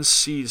attraction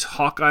sees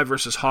Hawkeye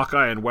versus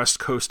Hawkeye and West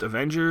Coast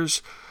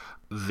Avengers.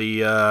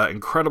 The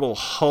Incredible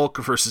Hulk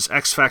versus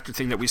X-Factor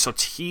thing that we saw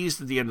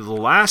teased at the end of the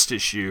last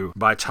issue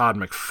by Todd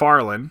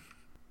McFarlane.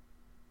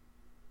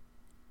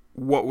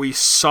 What we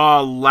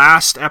saw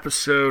last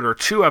episode or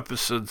 2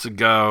 episodes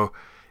ago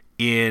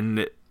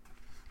in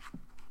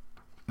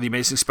The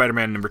Amazing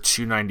Spider-Man number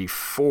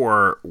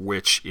 294,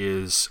 which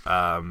is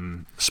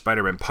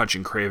Spider-Man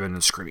punching Kraven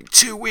and screaming,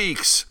 2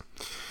 weeks!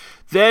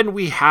 Then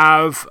we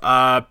have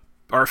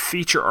our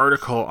feature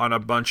article on a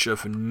bunch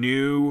of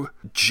new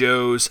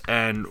Joes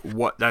and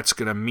what that's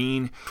going to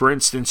mean. For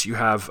instance, you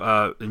have,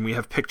 and we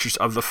have pictures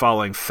of the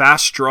following: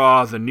 Fast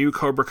Draw, the new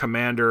Cobra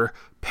Commander,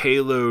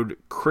 Payload,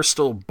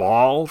 Crystal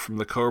Ball from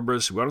the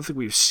Cobras, who I don't think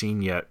we've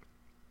seen yet,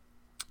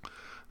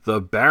 the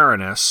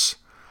Baroness,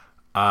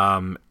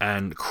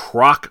 and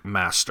Croc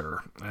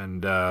Master.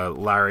 And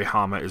Larry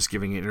Hama is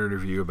giving an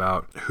interview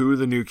about who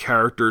the new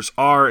characters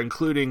are,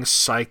 including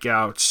Psych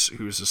Out,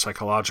 who's a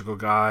psychological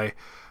guy,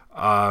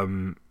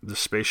 the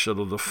Space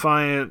Shuttle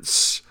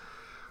Defiance,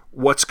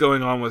 what's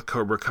going on with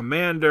Cobra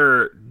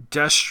Commander,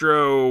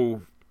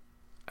 Destro,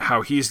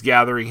 how he's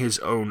gathering his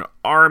own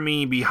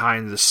army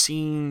behind the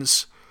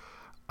scenes,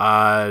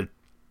 who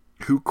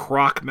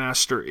Croc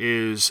Master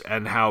is,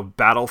 and how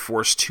Battle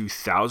Force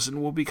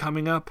 2000 will be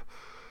coming up.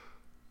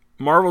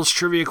 Marvel's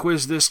trivia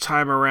quiz this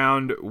time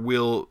around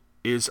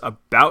is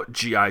about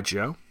G.I.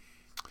 Joe.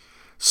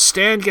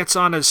 Stan gets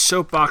on his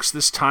soapbox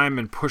this time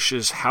and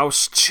pushes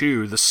House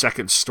 2, the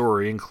second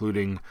story,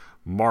 including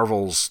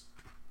Marvel's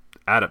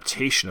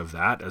adaptation of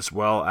that, as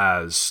well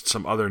as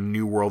some other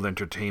New World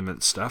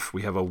Entertainment stuff.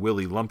 We have a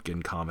Willie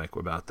Lumpkin comic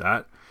about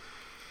that.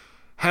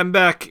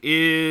 Hembeck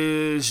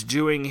is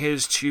doing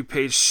his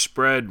 2-page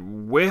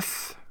spread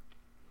with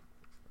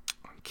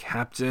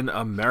Captain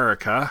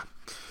America.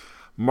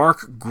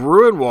 Mark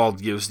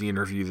Gruenwald gives the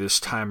interview this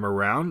time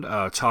around,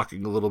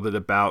 talking a little bit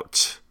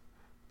about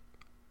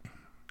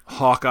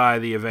Hawkeye,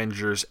 the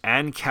Avengers,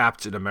 and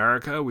Captain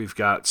America. We've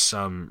got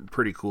some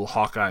pretty cool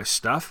Hawkeye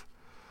stuff,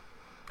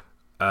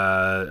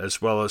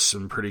 as well as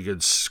some pretty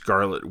good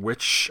Scarlet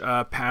Witch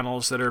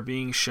panels that are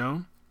being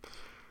shown.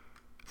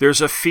 There's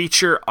a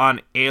feature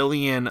on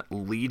Alien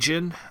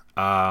Legion,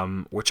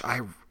 which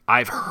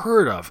I've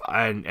heard of,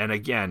 and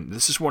again,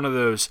 this is one of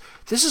those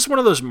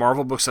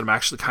Marvel books that I'm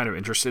actually kind of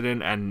interested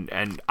in,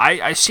 and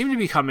I seem to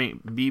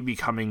be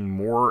becoming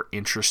more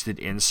interested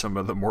in some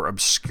of the more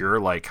obscure,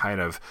 like kind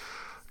of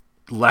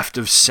left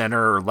of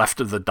center or left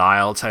of the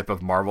dial type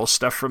of Marvel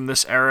stuff from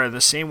this era,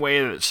 the same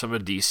way that some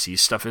of DC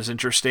stuff is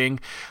interesting.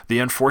 The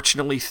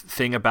unfortunate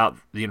thing about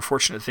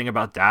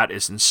that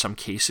is in some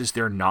cases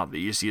they're not the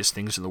easiest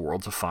things in the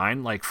world to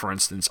find. Like, for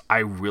instance, I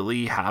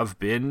really have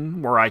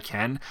been, where I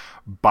can,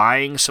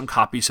 buying some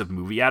copies of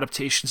movie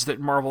adaptations that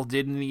Marvel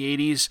did in the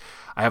 80s.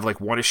 I have like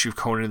one issue of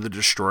Conan the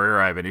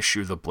Destroyer, I have an issue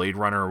of the Blade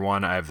Runner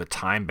one, I have the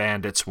Time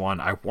Bandits one,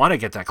 I want to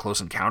get that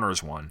Close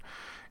Encounters one,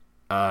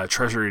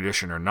 Treasury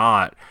Edition or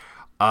not.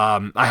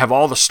 I have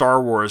all the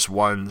Star Wars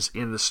ones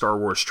in the Star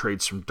Wars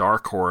trades from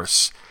Dark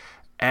Horse,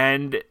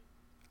 and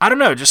I don't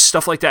know, just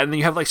stuff like that. And then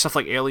you have like stuff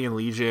like Alien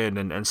Legion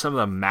and some of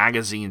the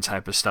magazine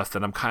type of stuff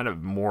that I'm kind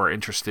of more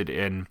interested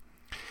in,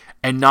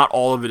 and not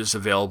all of it is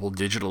available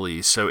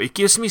digitally, so it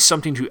gives me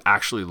something to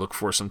actually look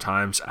for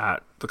sometimes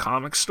at the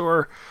comic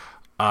store.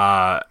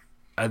 And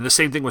the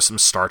same thing with some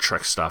Star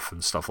Trek stuff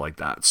and stuff like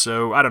that.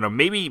 So I don't know,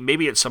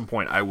 maybe at some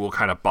point I will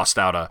kind of bust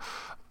out a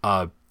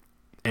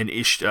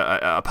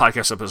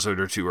podcast episode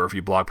or two, or a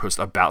few blog posts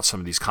about some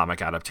of these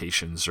comic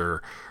adaptations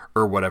or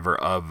whatever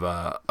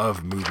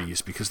of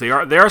movies, because they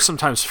are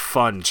sometimes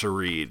fun to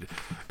read,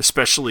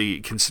 especially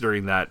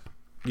considering that,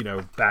 you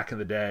know, back in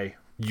the day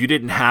you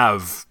didn't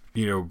have,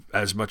 you know,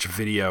 as much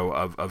video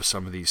of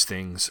some of these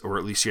things, or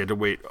at least you had to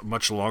wait a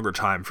much longer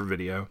time for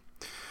video.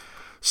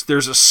 So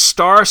there's a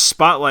Star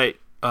Spotlight.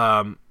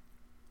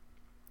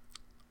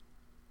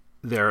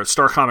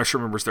 Star Comics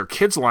remembers their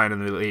kids line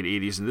in the late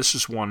 80s, and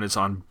this one is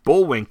on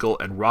Bullwinkle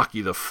and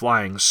Rocky the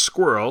Flying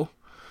Squirrel.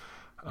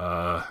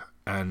 So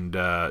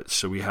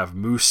we have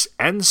Moose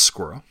and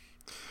Squirrel.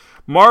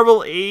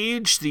 Marvel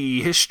Age,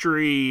 the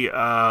history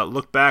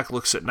look back,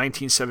 looks at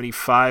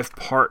 1975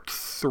 Part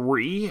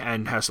 3,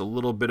 and has a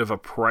little bit of a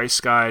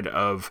price guide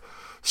of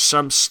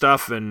some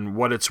stuff and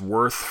what it's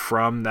worth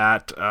from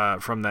that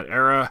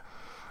era.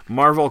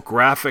 Marvel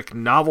Graphic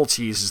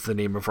Novelties is the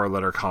name of our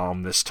letter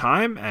column this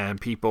time, and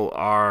people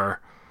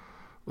are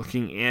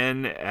looking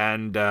in,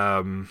 and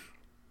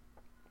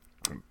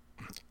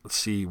let's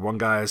see, one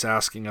guy is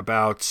asking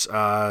about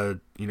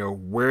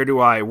where do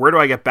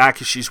I get back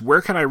issues,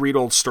 where can I read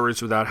old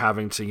stories without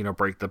having to, you know,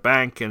 break the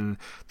bank. And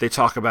they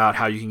talk about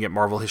how you can get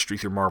Marvel history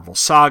through Marvel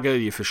Saga,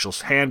 the official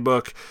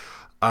handbook,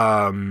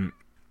 and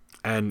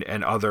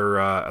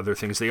other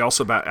things. They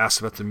also asked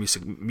about the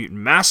Mutant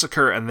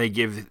Massacre, and they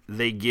give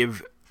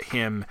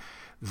him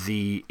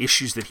the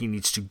issues that he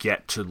needs to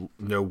get to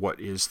know what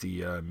is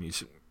the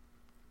Mutant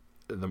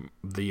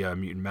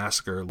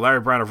Massacre. Larry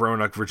Brown of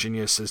Roanoke,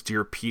 Virginia says,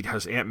 "Dear Pete,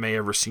 has Aunt May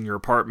ever seen your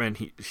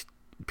apartment?"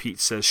 Pete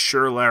says,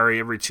 "Sure, Larry,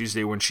 every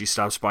Tuesday when she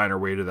stops by on her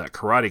way to that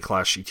karate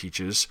class she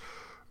teaches."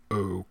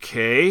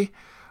 Okay.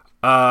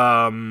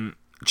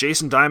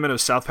 Jason Diamond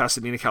of South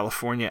Pasadena,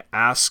 California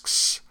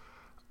asks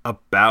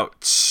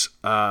about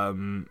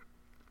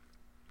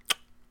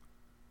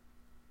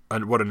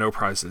what a no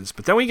prize is.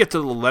 But then we get to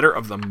the letter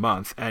of the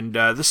month, and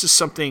this is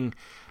something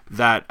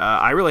that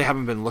I really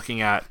haven't been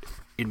looking at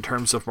in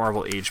terms of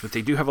Marvel Age, but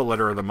they do have a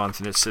letter of the month,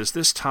 and it says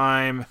this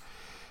time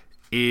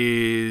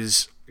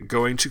is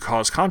going to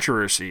cause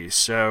controversy.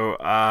 So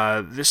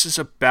this is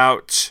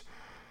about,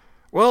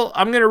 well,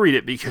 I'm going to read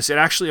it because it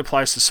actually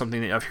applies to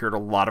something that I've heard a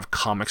lot of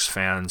comics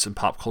fans and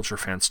pop culture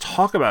fans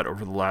talk about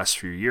over the last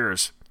few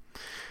years.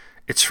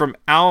 It's from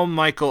Al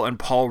Michael and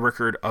Paul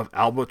Rickard of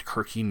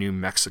Albuquerque, New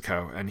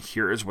Mexico, and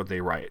here is what they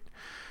write.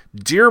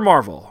 "Dear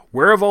Marvel,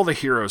 where have all the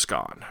heroes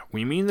gone?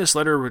 We mean this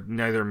letter with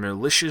neither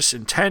malicious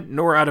intent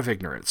nor out of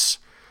ignorance.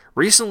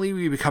 Recently,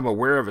 we become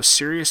aware of a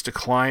serious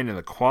decline in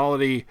the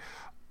quality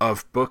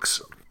of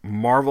books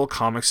Marvel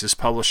Comics is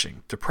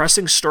publishing.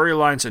 Depressing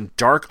storylines and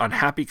dark,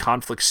 unhappy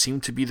conflicts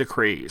seem to be the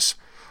craze.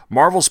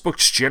 Marvel's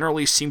books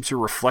generally seem to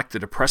reflect the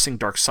depressing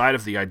dark side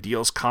of the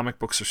ideals comic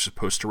books are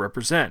supposed to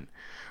represent.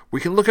 We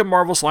can look at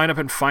Marvel's lineup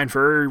and find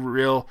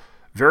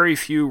very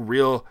few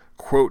real,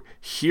 quote,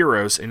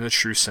 heroes in the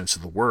true sense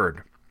of the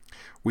word.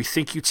 We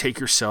think you take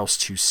yourselves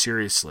too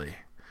seriously.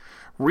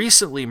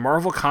 Recently,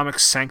 Marvel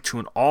Comics sank to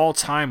an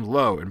all-time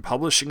low in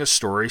publishing a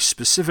story,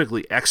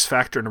 specifically X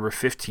Factor number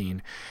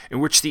 15, in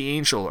which the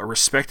Angel, a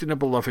respected and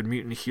beloved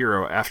mutant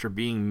hero, after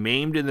being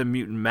maimed in the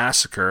Mutant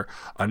Massacre,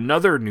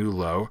 another new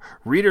low.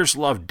 Readers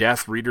love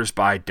death, readers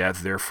buy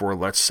death, therefore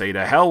let's say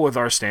to hell with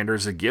our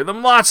standards and give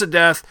them lots of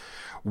death,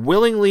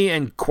 willingly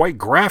and quite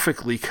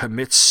graphically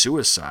commits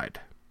suicide.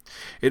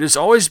 It has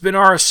always been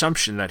our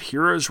assumption that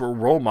heroes were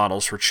role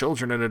models for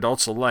children and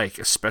adults alike,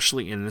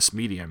 especially in this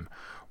medium.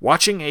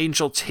 Watching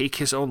Angel take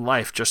his own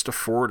life just to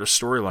forward a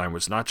storyline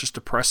was not just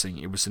depressing,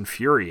 it was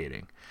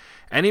infuriating.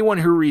 Anyone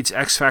who reads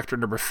X Factor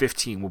number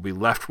 15 will be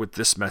left with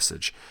this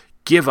message.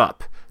 Give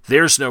up.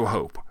 There's no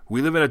hope.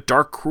 We live in a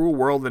dark, cruel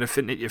world, and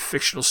if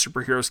fictional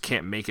superheroes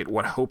can't make it,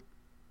 what hope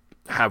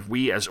have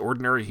we as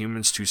ordinary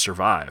humans to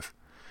survive?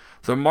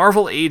 The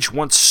Marvel Age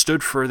once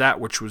stood for that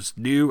which was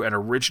new and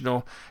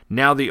original.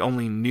 Now the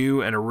only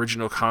new and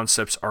original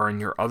concepts are in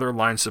your other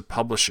lines of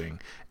publishing,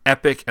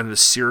 Epic and the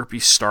syrupy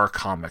Star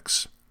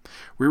Comics.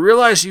 We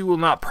realize you will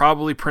not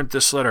probably print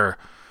this letter.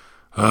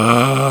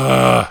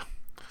 Nor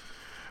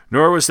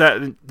was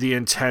that the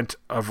intent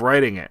of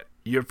writing it.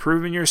 You have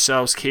proven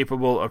yourselves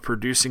capable of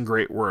producing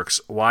great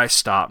works. Why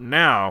stop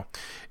now?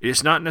 It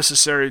is not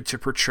necessary to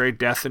portray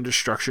death and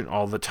destruction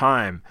all the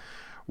time.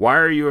 Why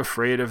are you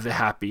afraid of the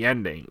happy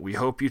ending? We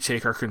hope you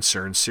take our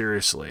concerns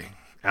seriously.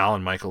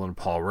 Alan, Michael, and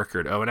Paul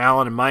Rickard. Oh, and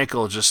Alan and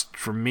Michael, just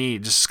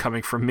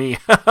coming from me.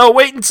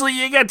 Wait until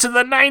you get to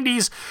the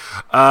 90s.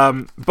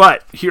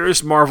 But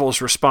here's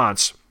Marvel's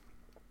response.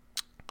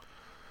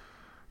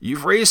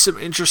 You've raised some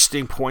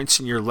interesting points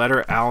in your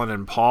letter, Alan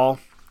and Paul.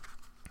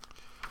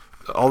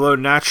 Although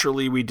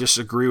naturally we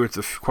disagree with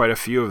quite a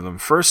few of them.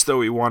 First, though,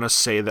 we want to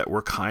say that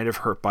we're kind of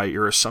hurt by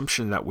your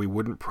assumption that we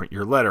wouldn't print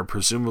your letter,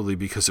 presumably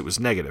because it was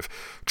negative.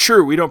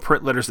 True, we don't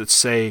print letters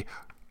that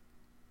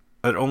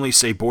only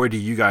say, boy, do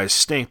you guys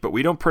stink, but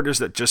we don't print letters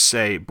that just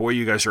say, boy,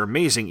 you guys are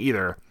amazing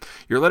either.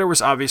 Your letter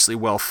was obviously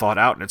well thought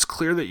out, and it's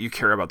clear that you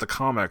care about the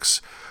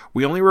comics.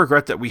 We only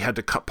regret that we had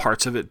to cut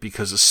parts of it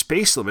because of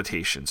space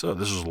limitations. Oh,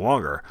 this was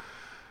longer.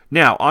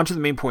 Now, on to the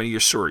main point of your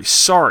story.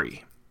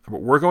 Sorry,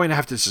 but we're going to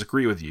have to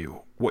disagree with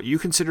you. What you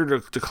consider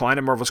a decline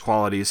in Marvel's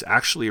quality is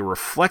actually a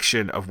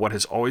reflection of what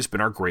has always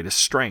been our greatest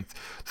strength,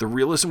 the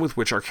realism with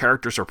which our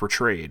characters are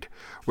portrayed.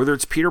 Whether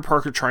it's Peter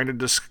Parker trying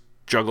to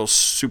juggle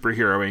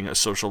superheroing, a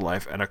social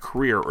life, and a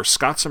career, or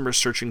Scott Summers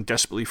searching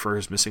desperately for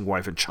his missing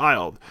wife and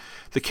child,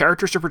 the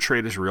characters are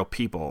portrayed as real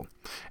people,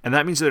 and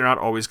that means they're not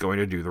always going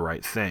to do the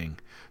right thing.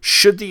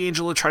 Should the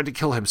Angel have tried to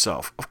kill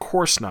himself? Of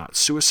course not.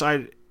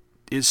 Suicide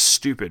is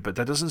stupid, but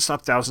that doesn't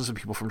stop thousands of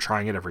people from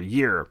trying it every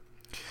year.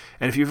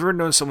 And if you've ever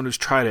known someone who's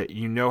tried it,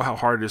 you know how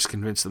hard it is to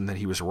convince them that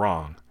he was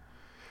wrong.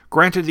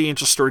 Granted, the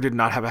Angel story did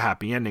not have a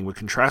happy ending. We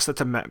contrast that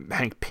to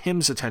Hank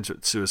Pym's attempt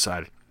at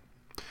suicide.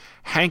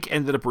 Hank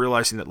ended up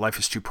realizing that life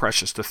is too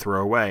precious to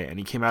throw away, and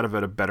he came out of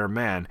it a better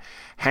man.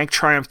 Hank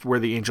triumphed where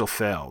the Angel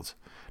failed.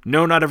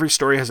 No, not every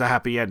story has a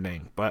happy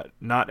ending, but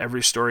not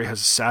every story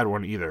has a sad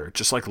one either.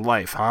 Just like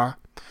life, huh?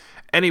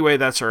 Anyway,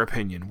 that's our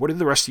opinion. What do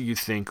the rest of you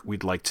think?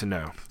 We'd like to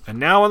know. And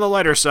now on the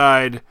lighter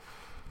side,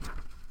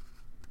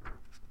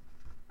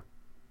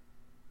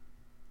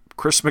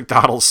 Chris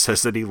McDonald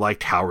says that he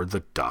liked Howard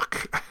the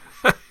Duck.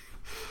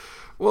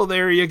 Well,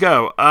 there you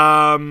go.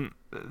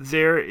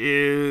 There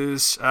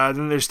is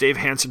then there's Dave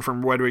Hansen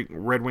from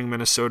Red Wing,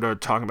 Minnesota,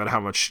 talking about how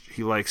much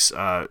he likes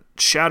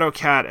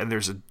Shadowcat, and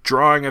there's a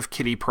drawing of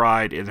Kitty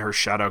Pryde in her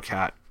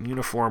Shadowcat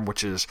uniform,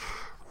 which is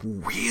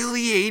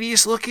really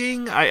 80s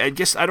looking. I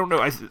guess, I don't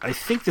know. I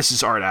think this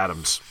is Art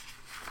Adams,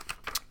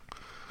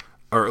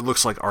 or it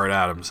looks like Art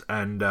Adams,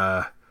 and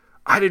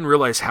I didn't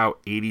realize how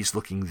 80s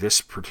looking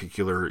this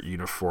particular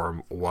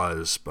uniform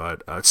was,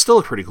 but it's still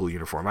a pretty cool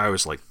uniform. I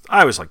always like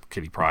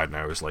Kitty Pryde, and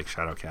I always like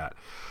Shadowcat.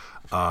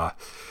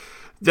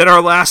 Then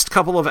our last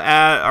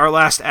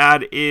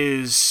ad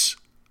is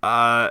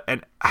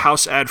an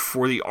house ad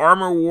for the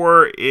Armor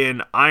War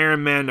in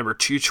Iron Man number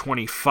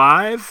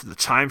 225, the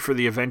time for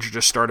the Avenger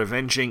to start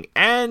avenging,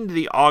 and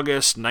the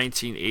August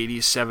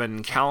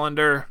 1987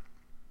 calendar,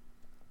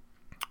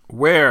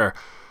 where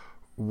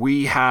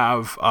we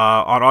have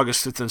on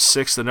August 5th and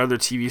 6th another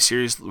TV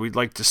series we'd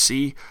like to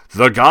see,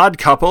 The God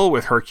Couple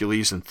with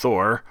Hercules and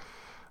Thor.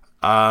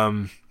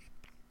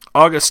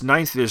 August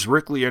 9th is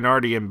Rick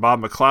Leonardi and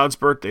Bob McLeod's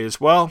birthday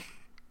as well.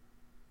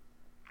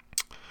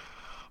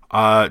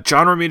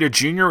 John Romita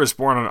Jr. was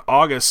born on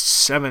August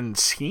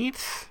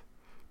 17th.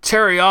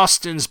 Terry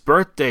Austin's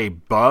birthday,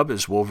 Bub,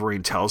 as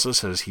Wolverine tells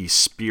us as he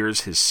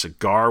spears his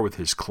cigar with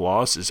his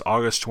claws, is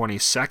August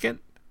 22nd.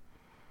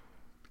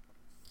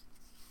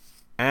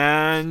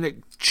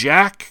 And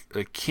Jack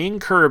King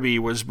Kirby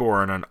was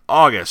born on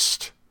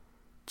August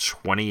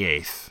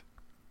 28th.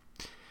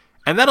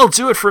 And that'll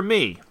do it for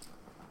me.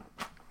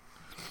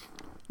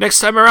 Next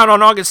time around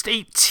on August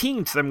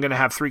 18th, I'm going to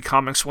have 3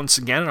 comics once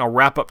again, and I'll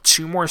wrap up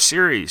 2 more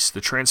series.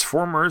 The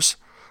Transformers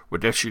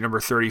with issue number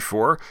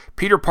 34,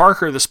 Peter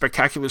Parker, the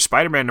Spectacular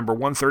Spider-Man number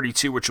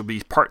 132, which will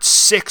be part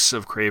 6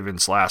 of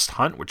Kraven's Last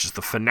Hunt, which is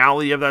the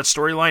finale of that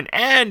storyline,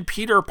 and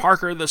Peter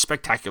Parker, the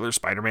Spectacular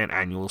Spider-Man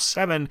Annual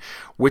 7,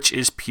 which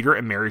is Peter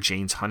and Mary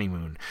Jane's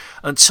honeymoon.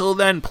 Until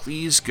then,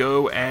 please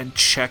go and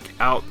check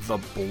out the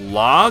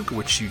blog,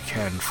 which you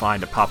can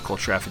find at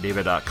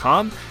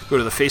popcultureaffidavit.com. Go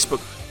to the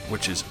Facebook,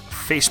 which is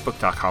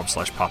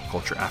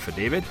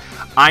facebook.com/popcultureaffidavit.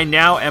 I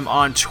now am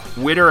on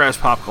Twitter as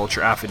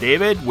Popculture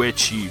Affidavit,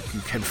 which you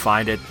can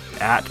find it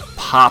at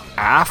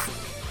popaff,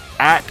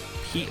 at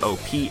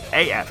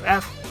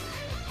POPAFF.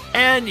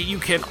 And you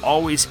can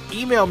always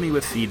email me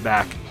with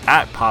feedback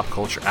at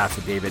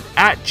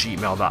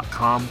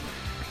popcultureaffidavit@gmail.com.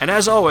 And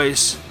as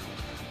always,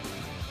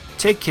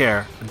 take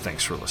care and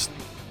thanks for listening.